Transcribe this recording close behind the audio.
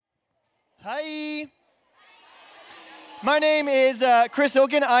Hi. My name is Chris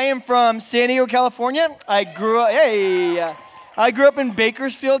Ilkin. I am from San Diego, California. I grew up in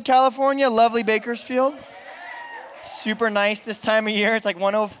Bakersfield, California. Lovely Bakersfield. Super nice this time of year. It's like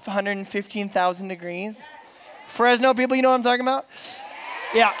 115,000 degrees. Fresno people, you know what I'm talking about?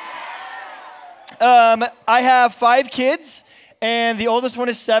 Yeah. I have 5 kids, and the oldest one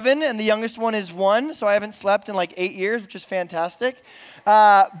is 7, and the youngest one is 1. So I haven't slept in like 8 years, which is fantastic.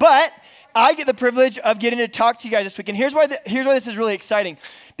 But I get the privilege of getting to talk to you guys this week. And here's why this is really exciting.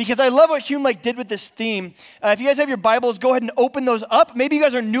 Because I love what Hume did with this theme. If you guys have your Bibles, go ahead and open those up. Maybe you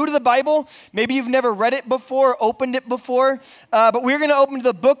guys are new to the Bible. Maybe you've never read it before, opened it before. But we're going to open to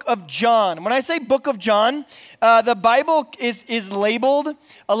the book of John. When I say book of John, the Bible is labeled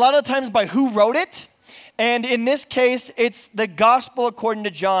a lot of times by who wrote it. And in this case, it's the gospel according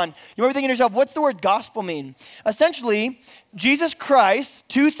to John. You might be thinking to yourself, what's the word gospel mean? Essentially, Jesus Christ,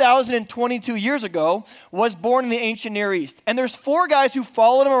 2,022 years ago, was born in the ancient Near East. And there's 4 guys who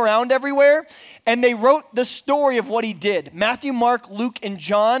followed him around everywhere, and they wrote the story of what he did. Matthew, Mark, Luke, and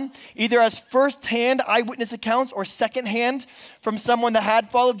John, either as first-hand eyewitness accounts or second-hand from someone that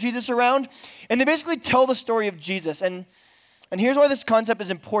had followed Jesus around. And they basically tell the story of Jesus. And here's why this concept is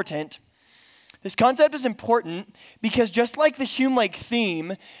important. This concept is important because just like the Hume-like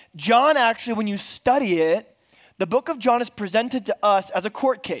theme, John actually, when you study it, the book of John is presented to us as a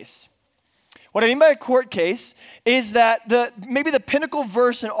court case. What I mean by a court case is that maybe the pinnacle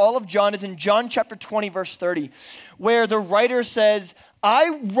verse in all of John is in John chapter 20, verse 30, where the writer says,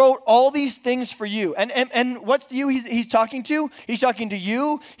 I wrote all these things for you. And what's the you he's talking to? He's talking to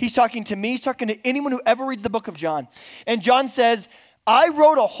you. He's talking to me. He's talking to anyone who ever reads the book of John. And John says, I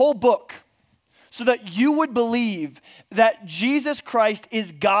wrote a whole book so that you would believe that Jesus Christ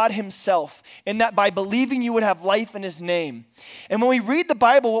is God himself, and that by believing you would have life in his name. And when we read the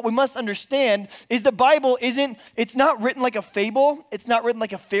Bible, what we must understand is the Bible it's not written like a fable, it's not written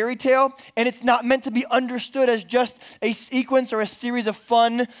like a fairy tale, and it's not meant to be understood as just a sequence or a series of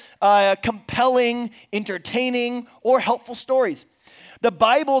fun, compelling, entertaining, or helpful stories. The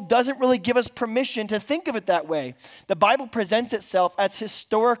Bible doesn't really give us permission to think of it that way. The Bible presents itself as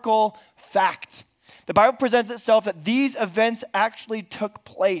historical fact. The Bible presents itself that these events actually took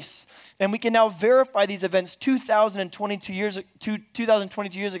place. And we can now verify these events 2,022 years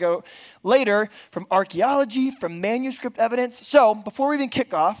ago later from archaeology, from manuscript evidence. So before we even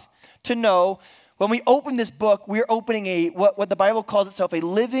kick off, to know, when we open this book, we're opening what the Bible calls itself a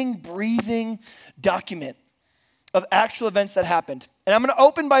living, breathing document of actual events that happened. And I'm going to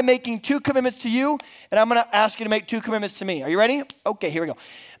open by making 2 commitments to you, and I'm going to ask you to make 2 commitments to me. Are you ready? Okay, here we go.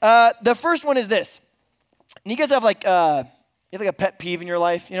 The first one is this. And you guys have you have a pet peeve in your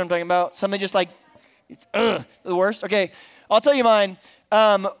life? You know what I'm talking about? Something just like, it's the worst? Okay, I'll tell you mine.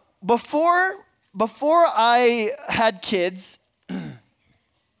 Before I had kids,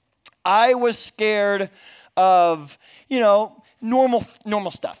 I was scared of,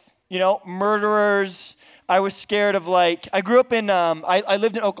 normal stuff. Murderers. I was scared of I grew up in, I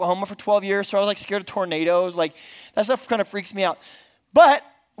lived in Oklahoma for 12 years, so I was scared of tornadoes. That stuff kind of freaks me out. But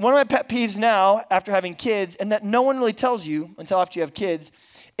one of my pet peeves now, after having kids, and that no one really tells you until after you have kids,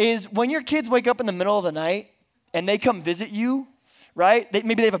 is when your kids wake up in the middle of the night and they come visit you, right?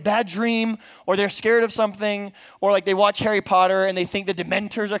 Maybe they have a bad dream, or they're scared of something, or they watch Harry Potter and they think the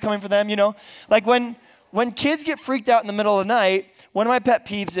Dementors are coming for them, When kids get freaked out in the middle of the night, one of my pet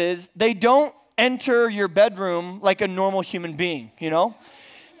peeves is they don't enter your bedroom like a normal human being,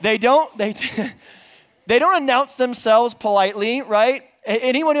 They don't announce themselves politely, right?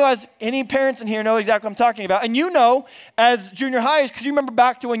 Anyone who has any parents in here know exactly what I'm talking about. And as junior highs, because you remember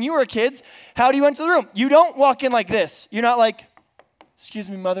back to when you were kids, how do you enter the room? You don't walk in like this. You're not like, excuse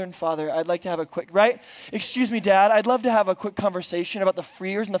me, mother and father, I'd like to have a quick, right? Excuse me, dad, I'd love to have a quick conversation about the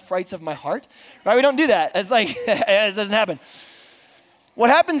fears and the frights of my heart, right? We don't do that. It's it doesn't happen. What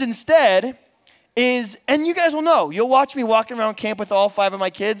happens instead is, and you guys will know, you'll watch me walking around camp with all 5 of my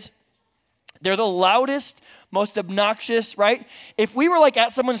kids. They're the loudest, most obnoxious, right? If we were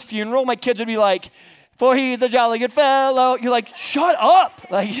at someone's funeral, my kids would be like, for he's a jolly good fellow. You're like, shut up.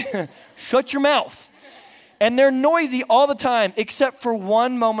 Shut your mouth. And they're noisy all the time, except for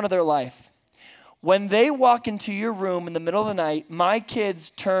one moment of their life. When they walk into your room in the middle of the night, my kids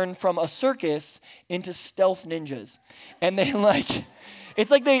turn from a circus into stealth ninjas. And they it's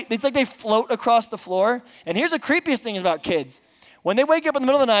like they float across the floor. And here's the creepiest thing about kids. When they wake up in the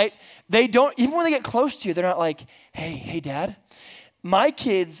middle of the night, they don't, even when they get close to you, they're not like, hey, dad. My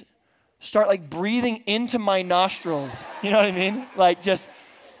kids start breathing into my nostrils. You know what I mean? Just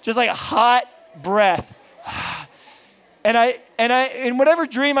a hot breath. And in whatever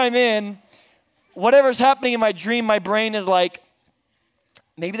dream I'm in, whatever's happening in my dream, my brain is like,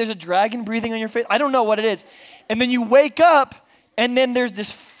 maybe there's a dragon breathing on your face. I don't know what it is. And then you wake up, and then there's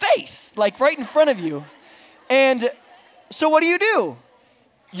this face, like right in front of you. And so what do? What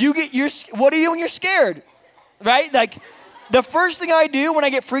do you do when you're scared? Right? Like, the first thing I do when I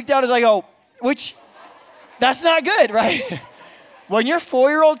get freaked out is I go, that's not good, right? When your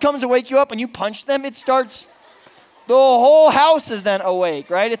 4-year-old comes to wake you up and you punch them, the whole house is then awake,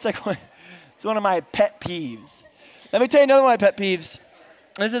 right? It's like, it's one of my pet peeves. Let me tell you another one of my pet peeves.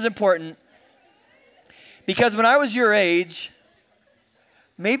 This is important. Because when I was your age,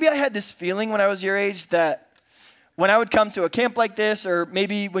 maybe I had this feeling when I was your age that when I would come to a camp like this, or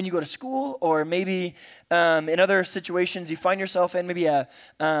maybe when you go to school, or maybe in other situations you find yourself in, maybe a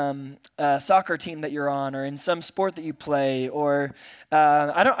soccer team that you're on, or in some sport that you play, or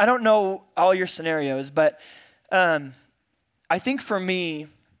I don't know all your scenarios, but I think for me,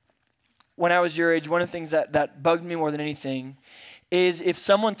 when I was your age, one of the things that bugged me more than anything is if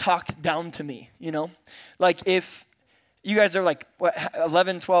someone talked down to me, Like if you guys are like,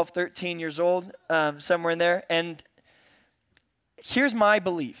 11, 12, 13 years old, somewhere in there. And here's my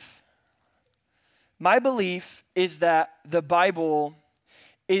belief. My belief is that the Bible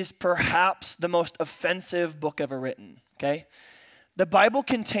is perhaps the most offensive book ever written, okay? The Bible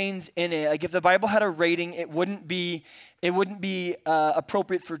contains in it, like if the Bible had a rating, it wouldn't be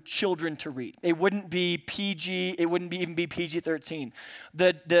appropriate for children to read. It wouldn't be PG. It wouldn't even be PG-13.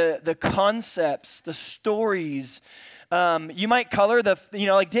 The concepts, the stories. You might color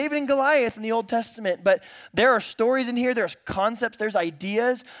like David and Goliath in the Old Testament, but there are stories in here, there's concepts, there's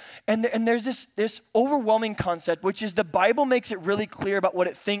ideas, and there's this overwhelming concept, which is the Bible makes it really clear about what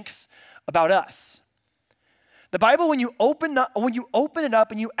it thinks about us. The Bible, when you open it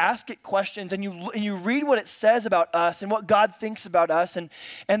up and you ask it questions and you read what it says about us and what God thinks about us and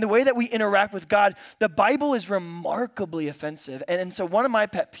the way that we interact with God, the Bible is remarkably offensive. And so one of my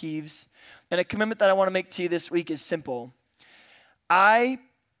pet peeves and a commitment that I want to make to you this week is simple. I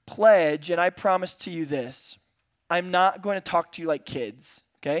pledge and I promise to you this. I'm not going to talk to you like kids,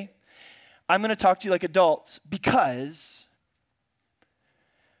 okay? I'm going to talk to you like adults because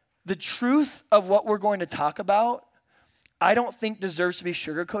the truth of what we're going to talk about, I don't think deserves to be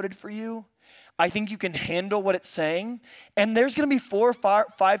sugarcoated for you. I think you can handle what it's saying. And there's going to be 4 or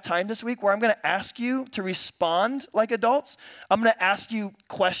 5 times this week where I'm going to ask you to respond like adults. I'm going to ask you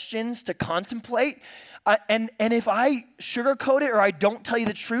questions to contemplate. And if I sugarcoat it or I don't tell you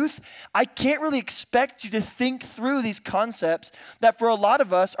the truth, I can't really expect you to think through these concepts that for a lot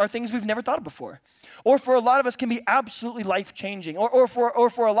of us are things we've never thought of before. Or for a lot of us can be absolutely life-changing. Or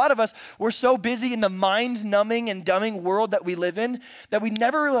for a lot of us, we're so busy in the mind-numbing and dumbing world that we live in that we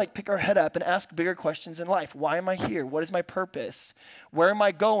never really pick our head up and ask bigger questions in life. Why am I here? What is my purpose? Where am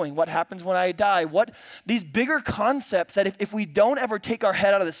I going? What happens when I die? These bigger concepts that if we don't ever take our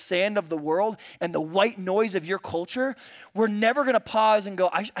head out of the sand of the world and the white noise of your culture, we're never going to pause and go,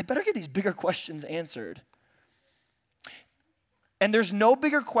 I better get these bigger questions answered. And there's no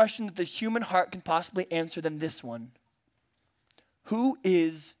bigger question that the human heart can possibly answer than this one. Who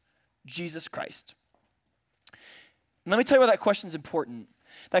is Jesus Christ? And let me tell you why that question's important.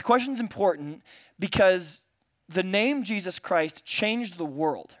 That question's important because the name Jesus Christ changed the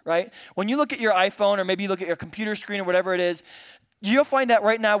world, right? When you look at your iPhone or maybe you look at your computer screen or whatever it is, you'll find that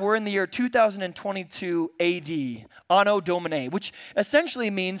right now we're in the year 2022 AD, Anno Domini, which essentially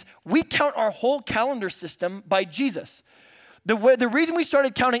means we count our whole calendar system by Jesus. The reason we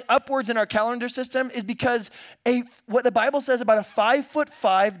started counting upwards in our calendar system is because what the Bible says about a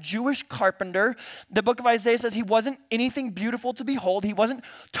 5'5" Jewish carpenter, the book of Isaiah says he wasn't anything beautiful to behold. He wasn't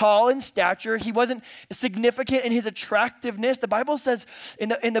tall in stature. He wasn't significant in his attractiveness. The Bible says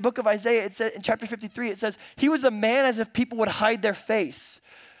in the book of Isaiah, it says in chapter 53, it says he was a man as if people would hide their face.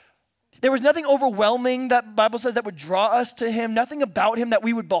 There was nothing overwhelming that the Bible says that would draw us to him, nothing about him that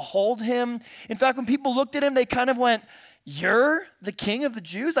we would behold him. In fact, when people looked at him, they kind of went, "You're the king of the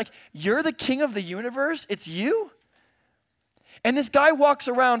Jews? Like, you're the king of the universe? It's you?" And this guy walks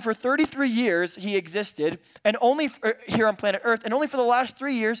around for 33 years, he existed, and only here on planet Earth, and only for the last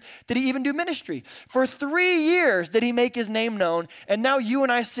 3 years did he even do ministry. For 3 years did he make his name known, and now you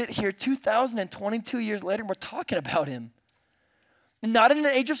and I sit here 2022 years later, and we're talking about him. Not in an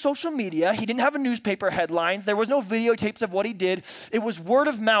age of social media. He didn't have a newspaper headlines. There was no videotapes of what he did. It was word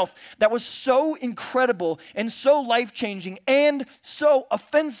of mouth that was so incredible and so life-changing and so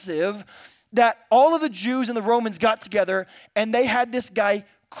offensive that all of the Jews and the Romans got together and they had this guy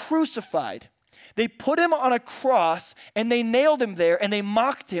crucified. They put him on a cross and they nailed him there and they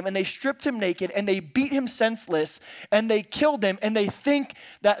mocked him and they stripped him naked and they beat him senseless and they killed him and they think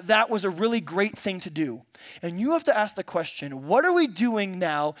that that was a really great thing to do. And you have to ask the question, what are we doing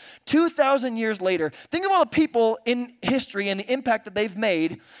now, 2,000 years later? Think of all the people in history and the impact that they've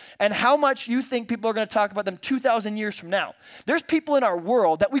made and how much you think people are going to talk about them 2,000 years from now. There's people in our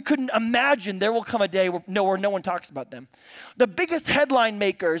world that we couldn't imagine there will come a day where no one talks about them. The biggest headline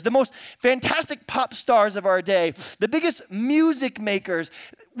makers, the most fantastic pop stars of our day, the biggest music makers,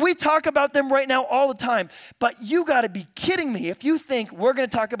 we talk about them right now all the time. But you got to be kidding me if you think we're going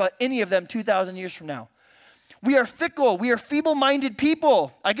to talk about any of them 2,000 years from now. We are fickle. We are feeble-minded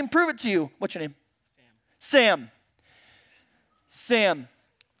people. I can prove it to you. What's your name? Sam. Sam.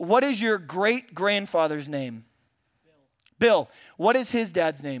 What is your great-grandfather's name? Bill. What is his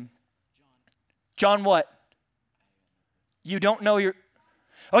dad's name? John what? You don't know your...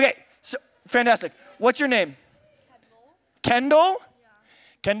 Okay, so fantastic. What's your name? Kendall? Yeah.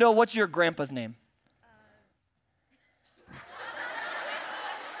 Kendall, what's your grandpa's name?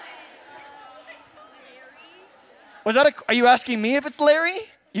 Are you asking me if it's Larry?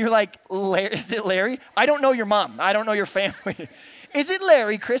 You're like, is it Larry? I don't know your mom. I don't know your family. Is it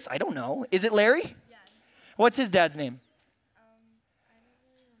Larry, Chris? I don't know. Is it Larry? Yes. What's his dad's name?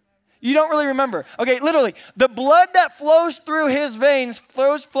 You don't really remember. Okay, literally, the blood that flows through his veins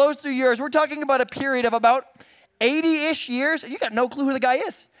flows through yours. We're talking about a period of about 80-ish years. You got no clue who the guy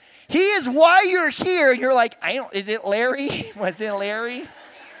is. He is why you're here. And you're like, is it Larry? Was it Larry?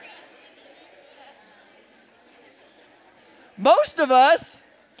 Most of us,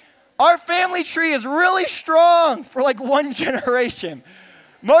 our family tree is really strong for like one generation.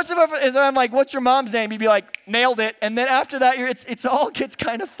 Most of us, I'm like, what's your mom's name? You'd be like, nailed it. And then after that, it's all gets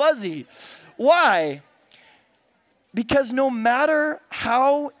kind of fuzzy. Why? Because no matter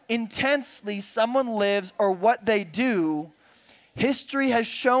how intensely someone lives or what they do, history has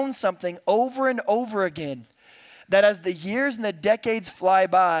shown something over and over again, that as the years and the decades fly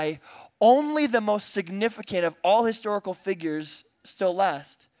by, only the most significant of all historical figures still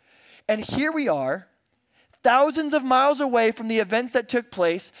last. And here we are, thousands of miles away from the events that took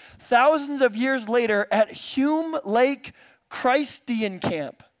place, thousands of years later at Hume Lake Christian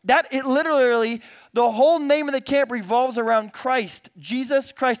Camp. Literally, the whole name of the camp revolves around Christ,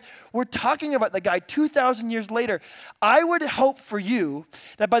 Jesus Christ. We're talking about the guy 2,000 years later. I would hope for you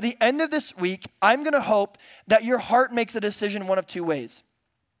that by the end of this week, I'm going to hope that your heart makes a decision one of two ways.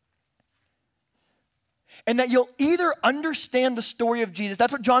 And that you'll either understand the story of Jesus.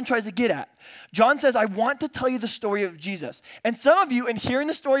 That's what John tries to get at. John says, I want to tell you the story of Jesus. And some of you, in hearing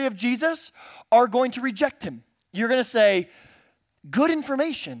the story of Jesus, are going to reject him. You're going to say, good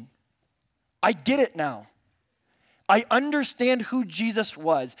information. I get it now. I understand who Jesus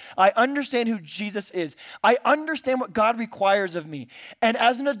was. I understand who Jesus is. I understand what God requires of me. And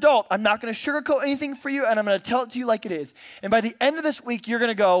as an adult, I'm not going to sugarcoat anything for you, and I'm going to tell it to you like it is. And by the end of this week, you're going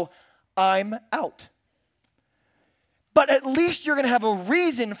to go, I'm out. But at least you're going to have a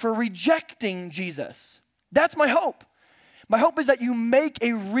reason for rejecting Jesus. That's my hope. My hope is that you make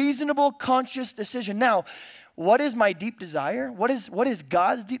a reasonable, conscious decision. Now, what is my deep desire? What is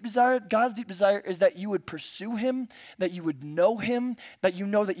God's deep desire? God's deep desire is that you would pursue him, that you would know him, that you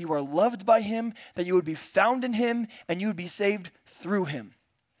know that you are loved by him, that you would be found in him, and you would be saved through him.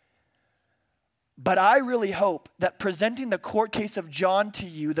 But I really hope that presenting the court case of John to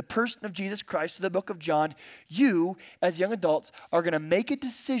you, the person of Jesus Christ, through the book of John, you, as young adults, are going to make a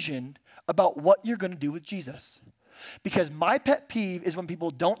decision about what you're going to do with Jesus. Because my pet peeve is when people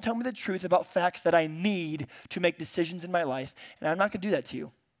don't tell me the truth about facts that I need to make decisions in my life, and I'm not going to do that to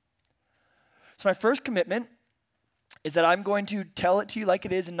you. So my first commitment is that I'm going to tell it to you like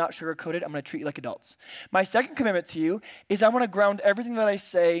it is and not sugarcoat it. I'm going to treat you like adults. My second commitment to you is I want to ground everything that I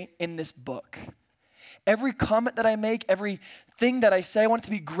say in this book. Every comment that I make, everything that I say, I want it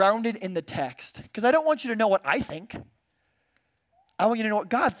to be grounded in the text. Because I don't want you to know what I think. I want you to know what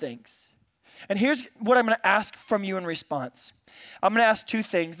God thinks. And here's what I'm going to ask from you in response. I'm going to ask two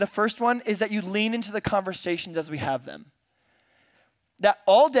things. The first one is that you lean into the conversations as we have them. That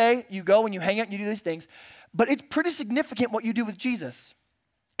all day you go and you hang out and you do these things, but it's pretty significant what you do with Jesus.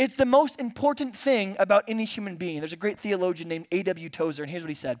 It's the most important thing about any human being. There's a great theologian named A.W. Tozer, and here's what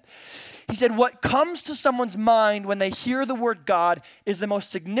he said. He said, what comes to someone's mind when they hear the word God is the most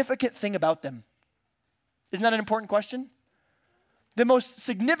significant thing about them. Isn't that an important question? The most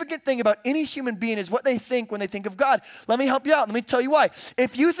significant thing about any human being is what they think when they think of God. Let me help you out. Let me tell you why.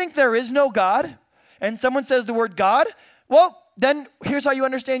 If you think there is no God, and someone says the word God, well, then here's how you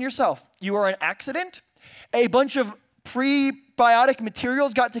understand yourself. You are an accident. A bunch of prebiotic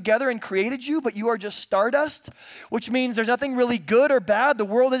materials got together and created you, but you are just stardust, which means there's nothing really good or bad. The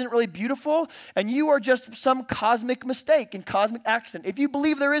world isn't really beautiful, and you are just some cosmic mistake and cosmic accident. If you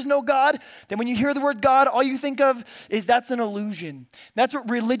believe there is no God, then when you hear the word God, all you think of is that's an illusion. That's what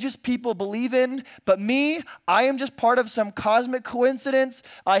religious people believe in. But me, I am just part of some cosmic coincidence.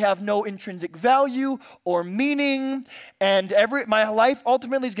 I have no intrinsic value or meaning, and my life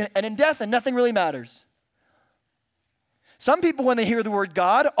ultimately is going to end in death, and nothing really matters. Some people, when they hear the word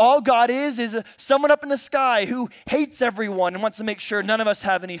God, all God is someone up in the sky who hates everyone and wants to make sure none of us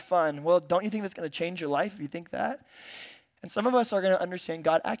have any fun. Well, don't you think that's going to change your life if you think that? And some of us are going to understand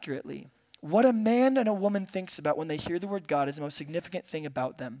God accurately. What a man and a woman thinks about when they hear the word God is the most significant thing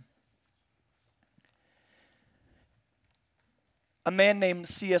about them. A man named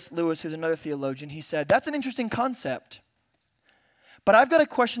C.S. Lewis, who's another theologian, he said, that's an interesting concept. But I've got a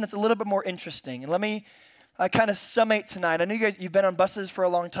question that's a little bit more interesting. And let me kind of summate tonight. I know you've been on buses for a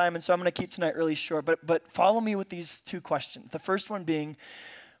long time, and so I'm going to keep tonight really short, but follow me with these two questions. The first one being,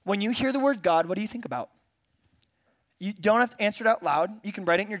 when you hear the word God, what do you think about? You don't have to answer it out loud. You can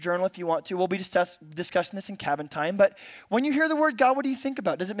write it in your journal if you want to. We'll be discussing this in cabin time, but when you hear the word God, what do you think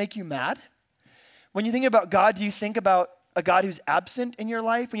about? Does it make you mad? When you think about God, do you think about a God who's absent in your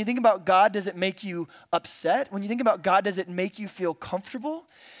life? When you think about God, does it make you upset? When you think about God, does it make you feel comfortable?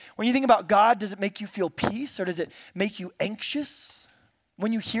 When you think about God, does it make you feel peace or does it make you anxious?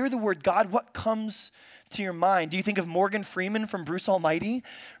 When you hear the word God, what comes to your mind? Do you think of Morgan Freeman from Bruce Almighty,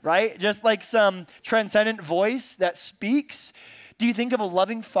 right? Just like some transcendent voice that speaks. Do you think of a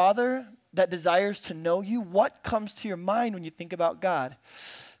loving Father that desires to know you? What comes to your mind when you think about God?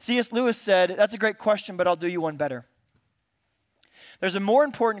 C.S. Lewis said, that's a great question, but I'll do you one better. There's a more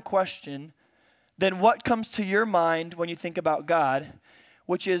important question than what comes to your mind when you think about God,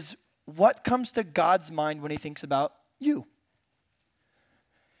 which is what comes to God's mind when he thinks about you.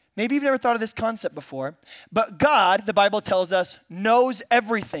 Maybe you've never thought of this concept before, but God, the Bible tells us, knows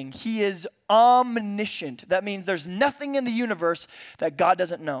everything. He is omniscient. That means there's nothing in the universe that God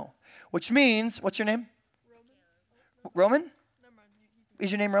doesn't know, which means, what's your name? Roman?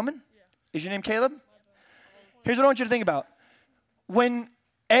 Is your name Roman? Yeah. Is your name Caleb? Here's what I want you to think about. When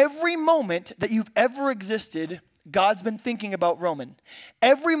every moment that you've ever existed, God's been thinking about Roman.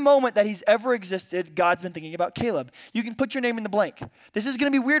 Every moment that he's ever existed, God's been thinking about Caleb. You can put your name in the blank. This is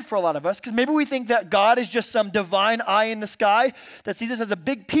going to be weird for a lot of us because maybe we think that God is just some divine eye in the sky that sees us as a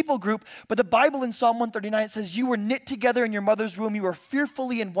big people group. But the Bible in Psalm 139 says, you were knit together in your mother's womb. You were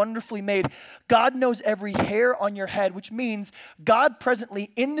fearfully and wonderfully made. God knows every hair on your head, which means God presently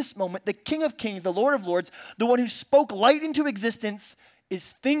in this moment, the King of Kings, the Lord of Lords, the one who spoke light into existence,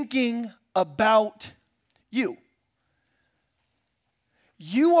 is thinking about you.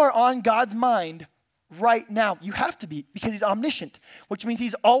 You are on God's mind right now. You have to be because he's omniscient, which means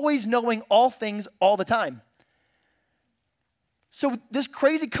he's always knowing all things all the time. So this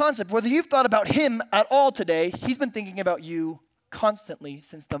crazy concept, whether you've thought about him at all today, he's been thinking about you constantly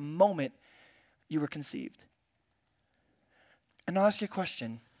since the moment you were conceived. And I'll ask you a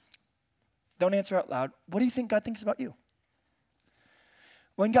question. Don't answer out loud. What do you think God thinks about you?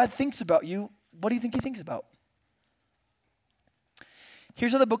 When God thinks about you, what do you think he thinks about?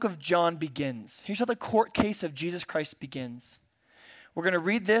 Here's how the book of John begins. Here's how the court case of Jesus Christ begins. We're going to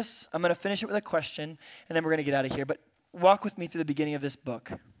read this. I'm going to finish it with a question, and then we're going to get out of here. But walk with me through the beginning of this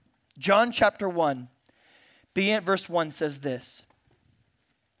book. John chapter 1, beginning at verse 1 says this.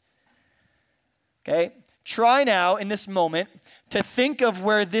 Okay? Try now in this moment to think of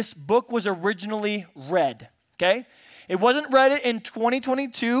where this book was originally read. Okay? It wasn't read in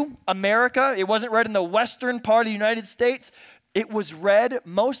 2022 America. It wasn't read in the western part of the United States. It was read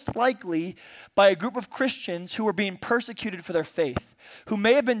most likely by a group of Christians who were being persecuted for their faith, who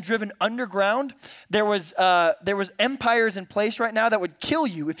may have been driven underground. There was empires in place right now that would kill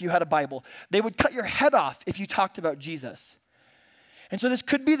you if you had a Bible. They would cut your head off if you talked about Jesus. And so this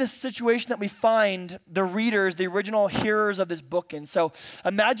could be the situation that we find the readers, the original hearers of this book in. So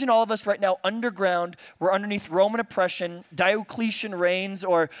imagine all of us right now underground. We're underneath Roman oppression. Diocletian reigns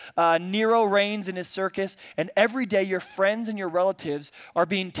or Nero reigns in his circus. And every day your friends and your relatives are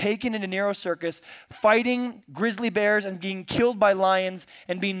being taken into Nero's circus, fighting grizzly bears and being killed by lions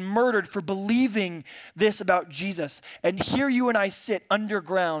and being murdered for believing this about Jesus. And here you and I sit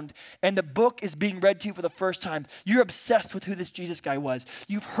underground and the book is being read to you for the first time. You're obsessed with who this Jesus guy was.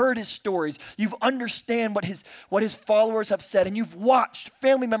 You've heard his stories. You've understand what his followers have said, and you've watched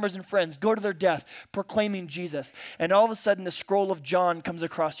family members and friends go to their death proclaiming Jesus. And all of a sudden, the scroll of John comes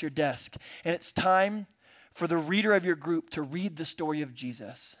across your desk, and it's time for the reader of your group to read the story of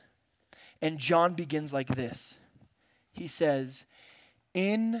Jesus. And John begins like this. he says,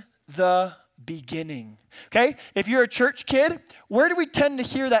 in the beginning. Okay? If you're a church kid, where do we tend to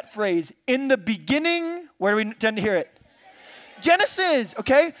hear that phrase? In the beginning, where do we tend to hear it? Genesis,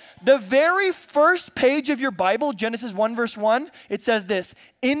 okay? The very first page of your Bible, Genesis 1 verse 1, it says this,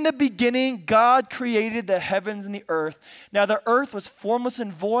 in the beginning, God created the heavens and the earth. Now the earth was formless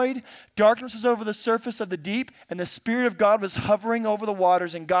and void, darkness was over the surface of the deep, and the Spirit of God was hovering over the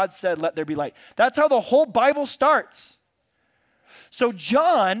waters, and God said, let there be light. That's how the whole Bible starts. So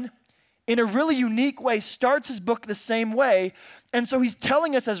John, in a really unique way, starts his book the same way. And so he's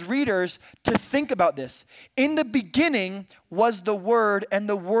telling us as readers to think about this. In the beginning was the Word, and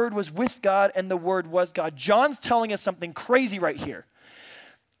the Word was with God, and the Word was God. John's telling us something crazy right here.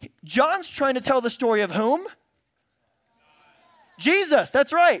 John's trying to tell the story of whom? Jesus,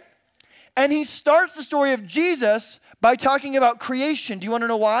 that's right. And he starts the story of Jesus by talking about creation. Do you want to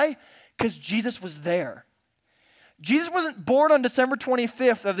know why? Because Jesus was there. Jesus wasn't born on December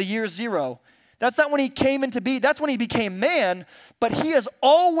 25th of the year 0. That's not when he came into being. That's when he became man, but he has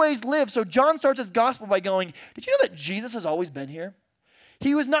always lived. So John starts his gospel by going, did you know that Jesus has always been here?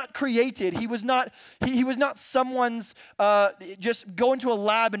 He was not created. He was not someone's, just go into a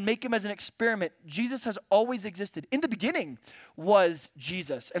lab and make him as an experiment. Jesus has always existed. In the beginning was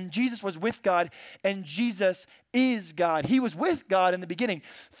Jesus, and Jesus was with God, and Jesus is God. He was with God in the beginning.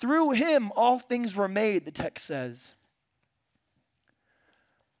 Through him, all things were made, the text says.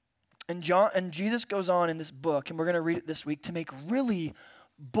 And Jesus goes on in this book, and we're going to read it this week, to make really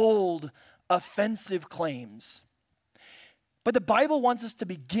bold, offensive claims. But the Bible wants us to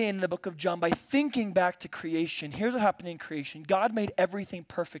begin the book of John by thinking back to creation. Here's what happened in creation. God made everything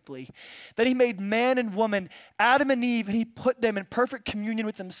perfectly. Then he made man and woman, Adam and Eve, and he put them in perfect communion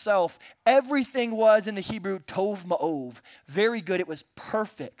with himself. Everything was, in the Hebrew, tov ma'ov. Very good. It was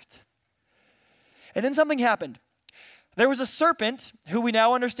perfect. And then something happened. There was a serpent, who we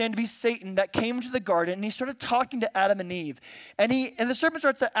now understand to be Satan, that came into the garden, and he started talking to Adam and Eve. And the serpent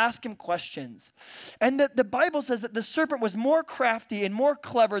starts to ask him questions. And the Bible says that the serpent was more crafty and more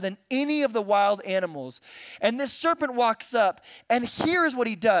clever than any of the wild animals. And this serpent walks up, and here's what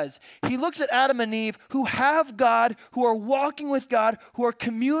he does. He looks at Adam and Eve, who have God, who are walking with God, who are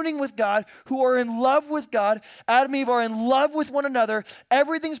communing with God, who are in love with God. Adam and Eve are in love with one another.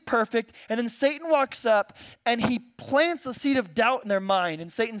 Everything's perfect. And then Satan walks up, and he plants a seed of doubt in their mind.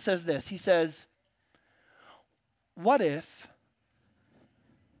 And Satan says this. He says, what if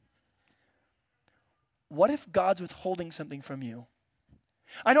God's withholding something from you?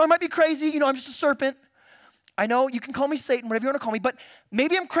 I know I might be crazy. I'm just a serpent. I know you can call me Satan, whatever you want to call me, but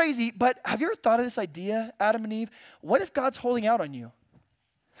maybe I'm crazy. But have you ever thought of this idea, Adam and Eve? What if God's holding out on you?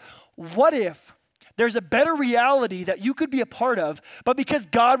 What if there's a better reality that you could be a part of, but because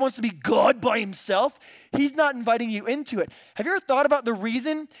God wants to be God by himself, he's not inviting you into it? Have you ever thought about the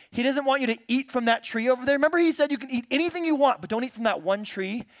reason he doesn't want you to eat from that tree over there? Remember he said you can eat anything you want, but don't eat from that one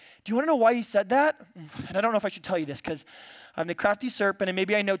tree? Do you want to know why he said that? And I don't know if I should tell you this because I'm the crafty serpent and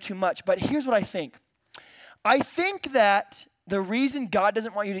maybe I know too much, but here's what I think. I think that the reason God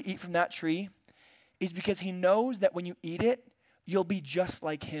doesn't want you to eat from that tree is because he knows that when you eat it, you'll be just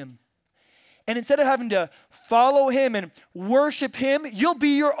like him. And instead of having to follow him and worship him, you'll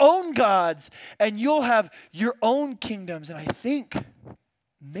be your own gods and you'll have your own kingdoms. And I think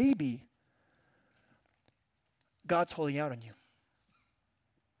maybe God's holding out on you.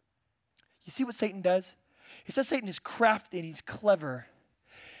 You see what Satan does? He says Satan is crafty and he's clever.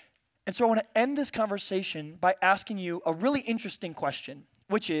 And so I want to end this conversation by asking you a really interesting question,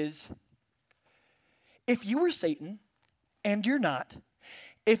 which is, if you were Satan, and you're not,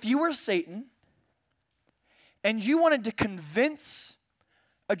 if you were Satan and you wanted to convince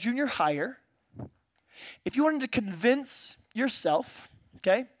a junior hire, if you wanted to convince yourself,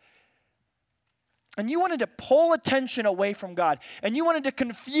 okay, and you wanted to pull attention away from God, and you wanted to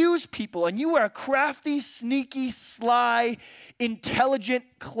confuse people, and you were a crafty, sneaky, sly, intelligent,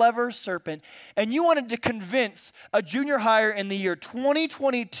 clever serpent, and you wanted to convince a junior hire in the year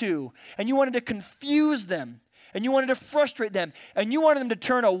 2022, and you wanted to confuse them, and you wanted to frustrate them, and you wanted them to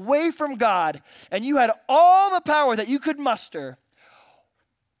turn away from God, and you had all the power that you could muster,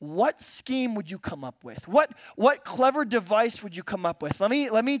 what scheme would you come up with? What clever device would you come up with? Let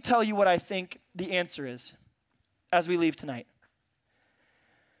me tell you what I think the answer is as we leave tonight.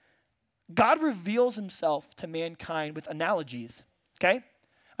 God reveals himself to mankind with analogies, okay?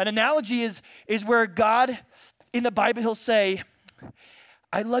 An analogy is where God, in the Bible, he'll say,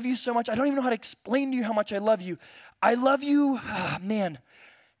 I love you so much. I don't even know how to explain to you how much I love you. I love you, man,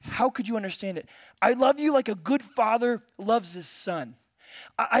 how could you understand it? I love you like a good father loves his son.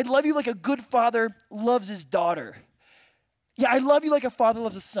 I love you like a good father loves his daughter. Yeah, I love you like a father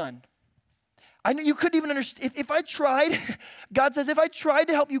loves a son. I know you couldn't even understand. If I tried, God says, if I tried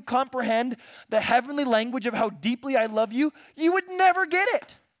to help you comprehend the heavenly language of how deeply I love you, you would never get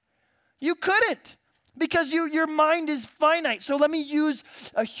it. You couldn't because your mind is finite. So let me use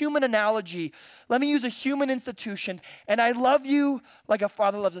a human analogy. Let me use a human institution. And I love you like a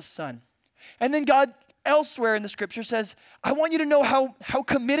father loves a son. And then God elsewhere in the scripture says, I want you to know how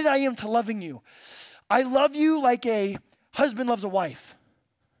committed I am to loving you. I love you like a husband loves a wife.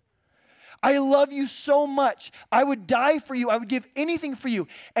 I love you so much. I would die for you. I would give anything for you.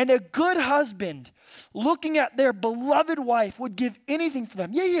 And a good husband looking at their beloved wife would give anything for them.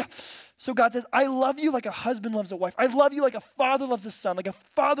 Yeah. So God says, I love you like a husband loves a wife. I love you like a father loves a son, like a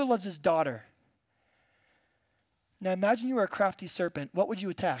father loves his daughter. Now imagine you were a crafty serpent. What would you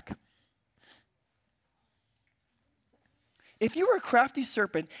attack? If you were a crafty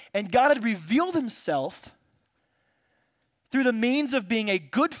serpent and God had revealed himself through the means of being a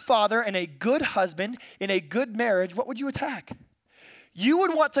good father and a good husband in a good marriage, what would you attack? You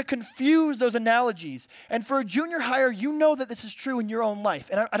would want to confuse those analogies. And for a junior higher, you know that this is true in your own life.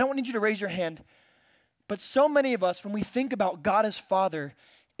 And I don't need you to raise your hand, but so many of us, when we think about God as Father,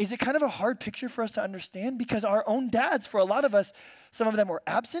 is it kind of a hard picture for us to understand? Because our own dads, for a lot of us, some of them were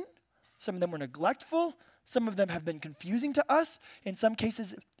absent, some of them were neglectful, some of them have been confusing to us, in some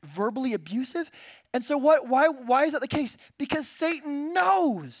cases verbally abusive. And so why is that the case? Because Satan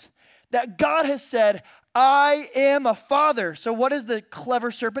knows that God has said, I am a father. So what does the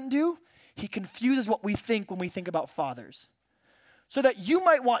clever serpent do? He confuses what we think when we think about fathers. So that you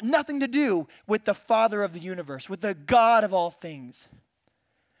might want nothing to do with the Father of the universe, with the God of all things.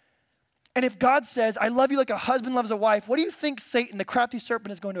 And if God says, I love you like a husband loves a wife, what do you think Satan, the crafty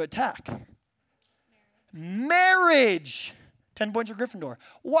serpent, is going to attack? Marriage. 10 points for Gryffindor.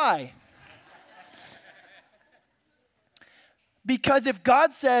 Why? Because if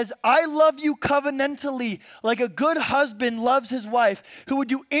God says, I love you covenantally, like a good husband loves his wife, who would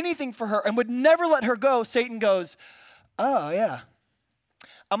do anything for her and would never let her go, Satan goes, oh yeah,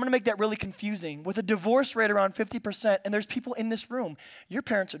 I'm going to make that really confusing. With a divorce rate around 50%, and there's people in this room, your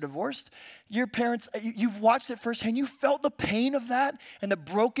parents are divorced. Your parents, you've watched it firsthand. You felt the pain of that and the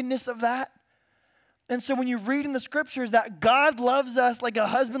brokenness of that. And so when you read in the scriptures that God loves us like a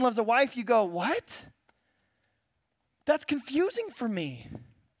husband loves a wife, you go, what? That's confusing for me.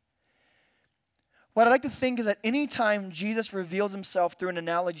 What I like to think is that anytime Jesus reveals himself through an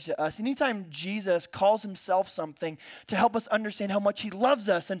analogy to us, anytime Jesus calls himself something to help us understand how much he loves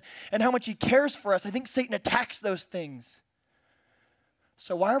us and how much he cares for us, I think Satan attacks those things.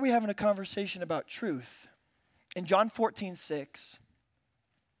 So why are we having a conversation about truth? In John 14:6,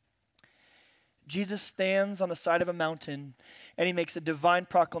 Jesus stands on the side of a mountain and he makes a divine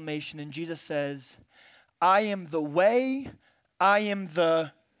proclamation, and Jesus says, I am the way, I am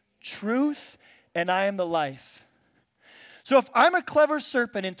the truth, and I am the life. So if I'm a clever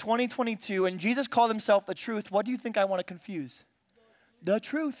serpent in 2022 and Jesus called himself the truth, what do you think I want to confuse? The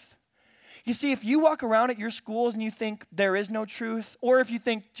truth. You see, if you walk around at your schools and you think there is no truth, or if you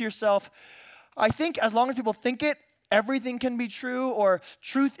think to yourself, I think as long as people think it, everything can be true, or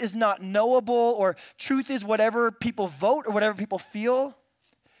truth is not knowable, or truth is whatever people vote or whatever people feel.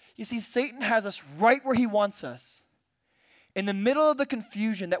 You see, Satan has us right where he wants us. In the middle of the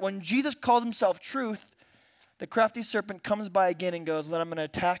confusion, that when Jesus calls himself truth, the crafty serpent comes by again and goes, then I'm going to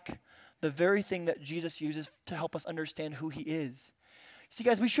attack the very thing that Jesus uses to help us understand who he is. See,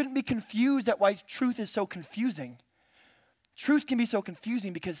 guys, we shouldn't be confused at why truth is so confusing. Truth can be so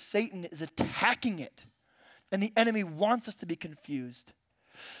confusing because Satan is attacking it. And the enemy wants us to be confused.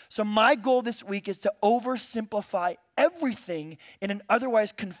 So my goal this week is to oversimplify everything in an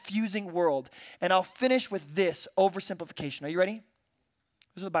otherwise confusing world. And I'll finish with this oversimplification. Are you ready?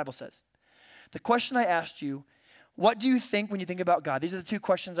 This is what the Bible says. The question I asked you, what do you think when you think about God? These are the two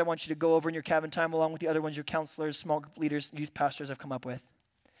questions I want you to go over in your cabin time, along with the other ones your counselors, small group leaders, youth pastors have come up with.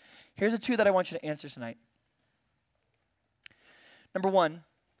 Here's the two that I want you to answer tonight. Number one,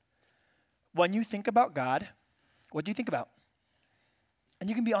 when you think about God, what do you think about? And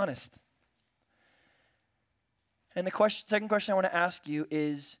you can be honest. And the second question I want to ask you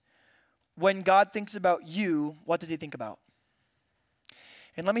is, when God thinks about you, what does he think about?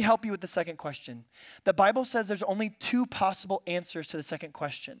 And let me help you with the second question. The Bible says there's only two possible answers to the second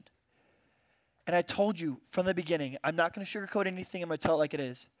question. And I told you from the beginning, I'm not going to sugarcoat anything, I'm going to tell it like it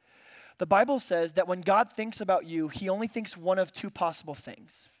is. The Bible says that when God thinks about you, he only thinks one of two possible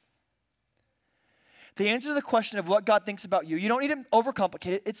things. The answer to the question of what God thinks about you, you don't need to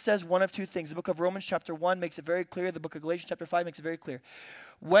overcomplicate it. It says one of two things. The book of Romans chapter 1 makes it very clear. The book of Galatians chapter 5 makes it very clear.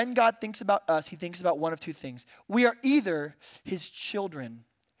 When God thinks about us, he thinks about one of two things. We are either his children.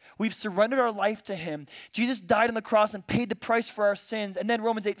 We've surrendered our life to him. Jesus died on the cross and paid the price for our sins. And then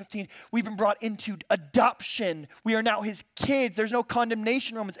Romans 8:15, we've been brought into adoption. We are now his kids. There's no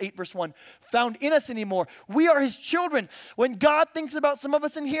condemnation, Romans 8 verse 1, found in us anymore. We are his children. When God thinks about some of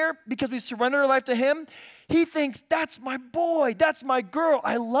us in here, because we've surrendered our life to him, he thinks, that's my boy, that's my girl.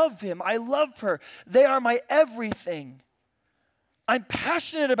 I love him, I love her. They are my everything. I'm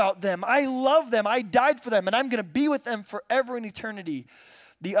passionate about them. I love them. I died for them, and I'm going to be with them forever in eternity.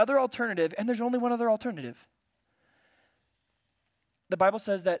 The other alternative, and there's only one other alternative. The Bible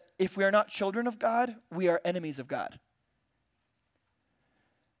says that if we are not children of God, we are enemies of God.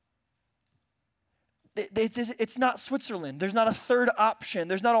 It's not Switzerland. There's not a third option.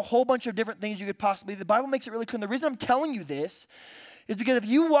 There's not a whole bunch of different things you could possibly. The Bible makes it really clear. And the reason I'm telling you this is because if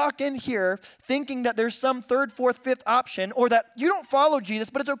you walked in here thinking that there's some third, fourth, fifth option, or that you don't follow Jesus,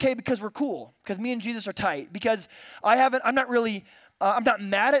 but it's okay because we're cool, because me and Jesus are tight, because I'm not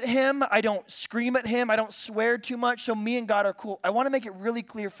mad at him. I don't scream at him. I don't swear too much. So me and God are cool. I want to make it really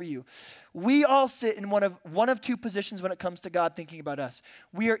clear for you. We all sit in one of two positions when it comes to God thinking about us.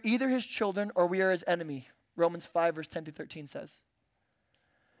 We are either his children or we are his enemy. Romans 5 verse 10 through 13 says.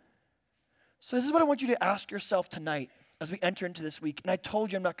 So this is what I want you to ask yourself tonight as we enter into this week. And I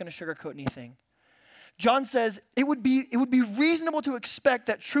told you I'm not going to sugarcoat anything. John says it would be reasonable to expect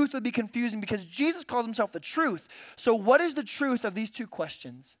that truth would be confusing because Jesus calls himself the truth. So what is the truth of these two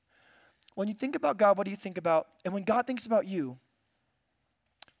questions? When you think about God, what do you think about? And when God thinks about you,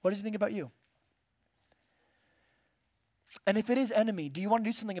 what does he think about you? And if it is enemy, do you want to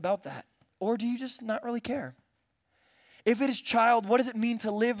do something about that? Or do you just not really care? If it is child, what does it mean to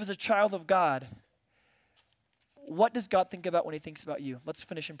live as a child of God? What does God think about when he thinks about you? Let's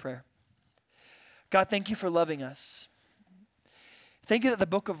finish in prayer. God, thank you for loving us. Thank you that the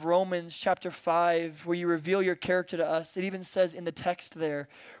book of Romans chapter 5, where you reveal your character to us, it even says in the text there,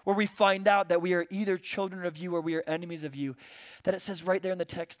 where we find out that we are either children of you or we are enemies of you, that it says right there in the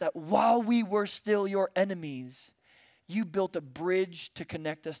text that while we were still your enemies, you built a bridge to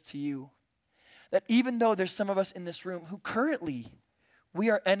connect us to you. That even though there's some of us in this room who currently, we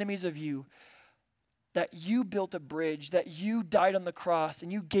are enemies of you, that you built a bridge, that you died on the cross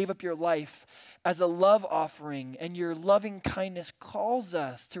and you gave up your life as a love offering, and your loving kindness calls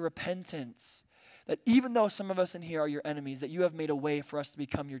us to repentance. That even though some of us in here are your enemies, that you have made a way for us to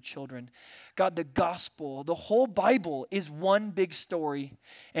become your children. God, the gospel, the whole Bible is one big story,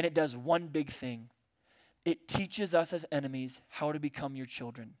 and it does one big thing. It teaches us as enemies how to become your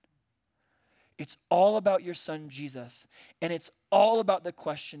children. It's all about your son, Jesus. And it's all about the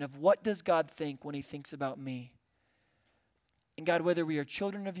question of what does God think when he thinks about me? And God, whether we are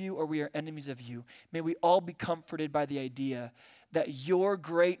children of you or we are enemies of you, may we all be comforted by the idea that your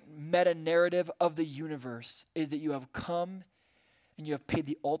great meta-narrative of the universe is that you have come and you have paid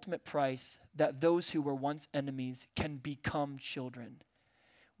the ultimate price that those who were once enemies can become children.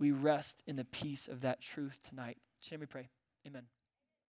 We rest in the peace of that truth tonight. Shall we pray? Amen.